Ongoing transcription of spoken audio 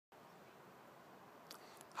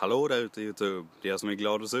Hallå där ute i YouTube, det är jag som är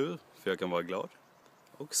glad och sur, för jag kan vara glad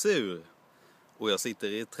och sur. Och jag sitter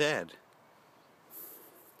i ett träd.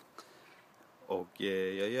 Och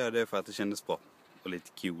jag gör det för att det kändes bra och lite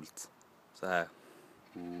coolt. Så här.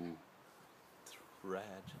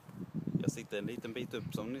 Träd. Jag sitter en liten bit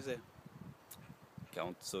upp som ni ser. Kanske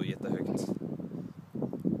inte så jättehögt.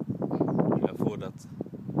 Jag får det att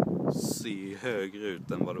se högre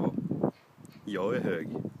ut än vad det var. Jag är hög.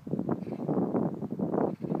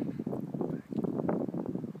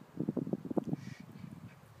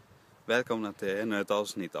 Välkomna till ännu ett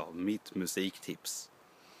avsnitt av Mitt musiktips.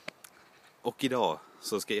 Och idag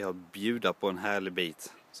så ska jag bjuda på en härlig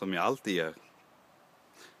bit som jag alltid gör.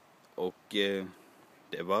 Och det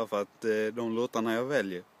är bara för att de låtarna jag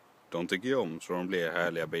väljer, de tycker jag om, så de blir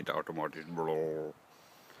härliga bitar automatiskt.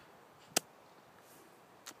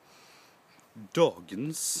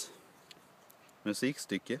 Dagens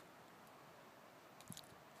musikstycke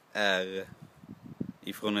är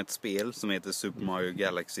ifrån ett spel som heter Super Mario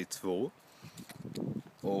Galaxy 2.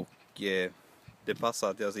 Och det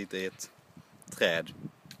passar att jag sitter i ett träd.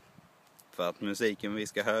 För att musiken vi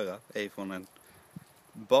ska höra är från en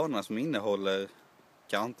bana som innehåller,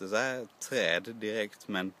 kan inte säga träd direkt,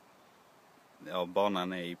 men ja,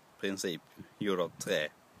 banan är i princip gjord av trä.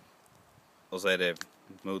 Och så är det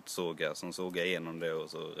motorsågar som sågar igenom det och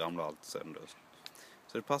så ramlar allt sönder.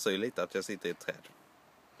 Så det passar ju lite att jag sitter i ett träd.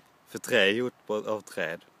 För trä är gjort av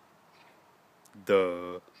träd.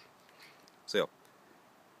 Dö. Så ja.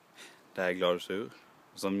 Det här är glad och sur.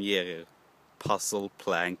 Som ger er Puzzle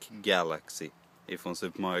Plank Galaxy ifrån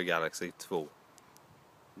Super Mario Galaxy 2.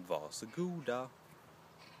 Varsågoda.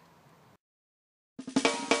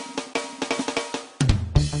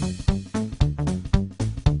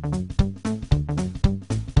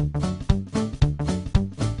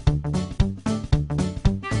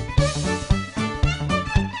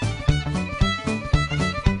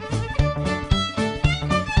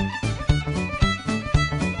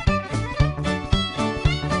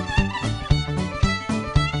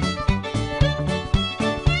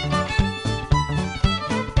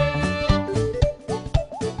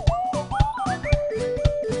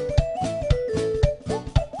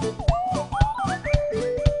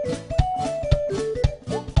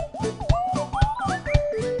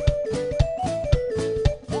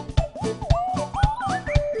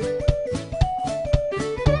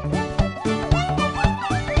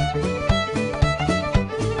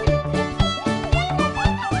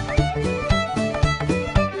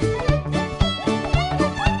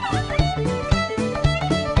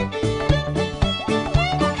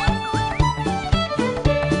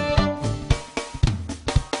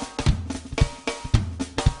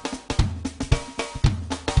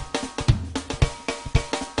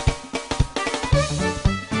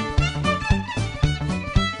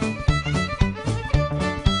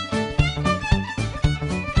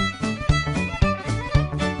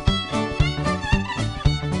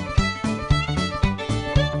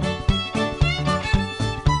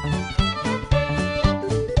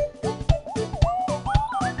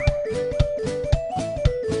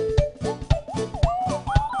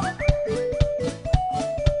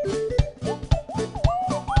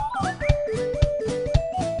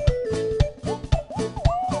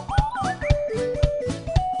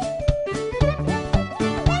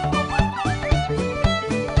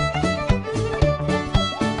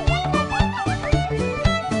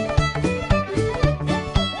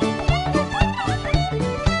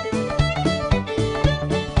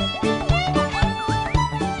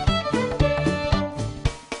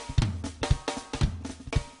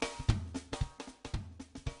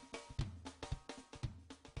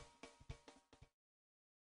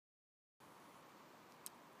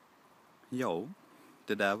 Ja,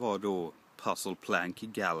 det där var då Puzzle Plank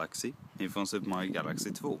Galaxy ifrån Super Mario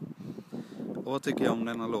Galaxy 2. Och vad tycker jag om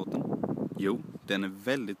denna låten? Jo, den är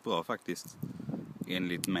väldigt bra faktiskt.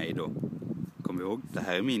 Enligt mig då. Kom ihåg, det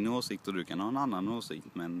här är min åsikt och du kan ha en annan åsikt.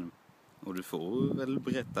 Och du får väl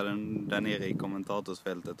berätta den där nere i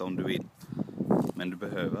kommentatorsfältet om du vill. Men du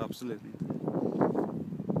behöver absolut inte.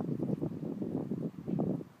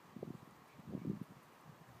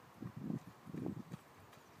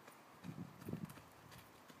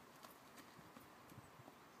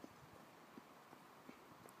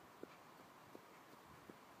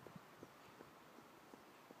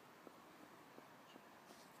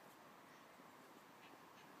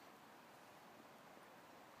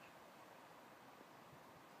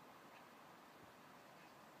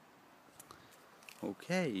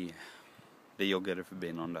 Okej. Det joggade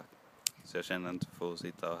förbi någon där. Så jag känner inte för att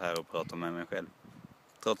sitta här och prata med mig själv.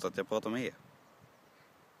 Trots att jag pratar med er.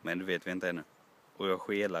 Men det vet vi inte ännu. Och jag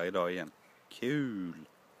skelar idag igen. Kul!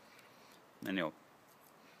 Men ja.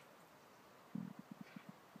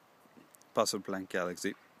 Puzzle Plank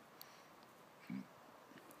Galaxy.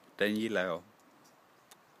 Den gillar jag.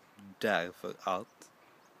 Därför att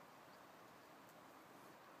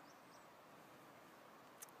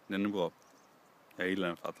den är bra. Jag gillar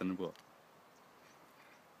den för att den är bra.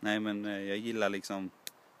 Nej, men jag gillar liksom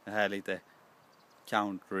det här lite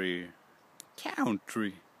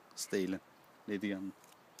country-stilen. Lite grann.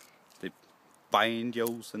 Typ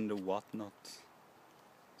banjos and the whatnot.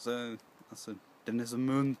 Så, alltså, den är så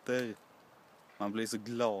munter. Man blir så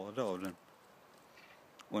glad av den.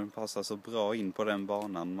 Och den passar så bra in på den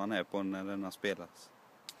banan man är på när denna spelas.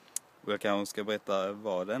 Och jag kanske ska berätta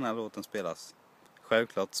var denna låten spelas.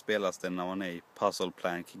 Självklart spelas den när man är i Puzzle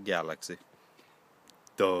Plank Galaxy.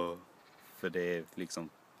 Då. För det är liksom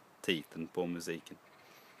titeln på musiken.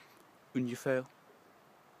 Ungefär.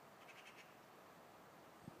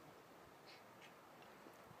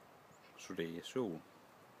 Så det är så.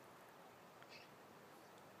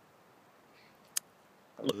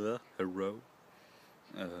 Hello.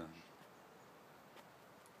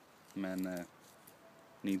 Men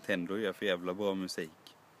Nintendo gör för jävla bra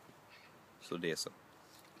musik. Så det är så.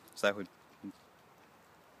 Särskilt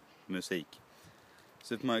musik.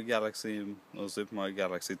 Super Mario Galaxy och Super Mario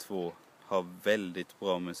Galaxy 2 har väldigt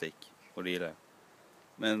bra musik. Och det gillar jag.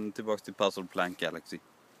 Men tillbaka till Puzzle Plank Galaxy.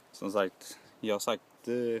 Som sagt, jag har sagt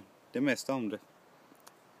det mesta om det.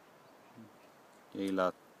 Jag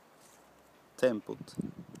gillar tempot.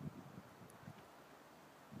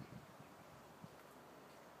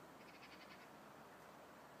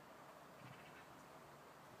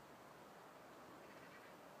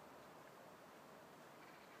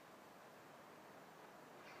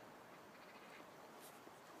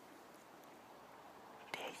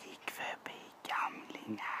 Det gick förbi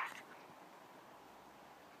gamlingar.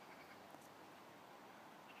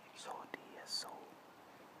 Så det är så.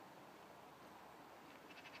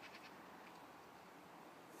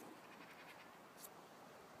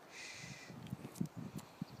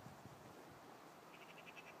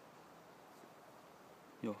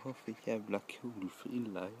 Jag har för jävla cool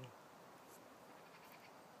frilla.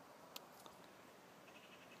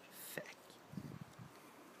 Fuck.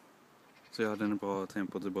 Så ja, den är bra,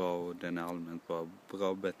 tempot är bra och den är allmänt bra.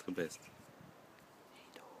 Bra, bättre, bäst.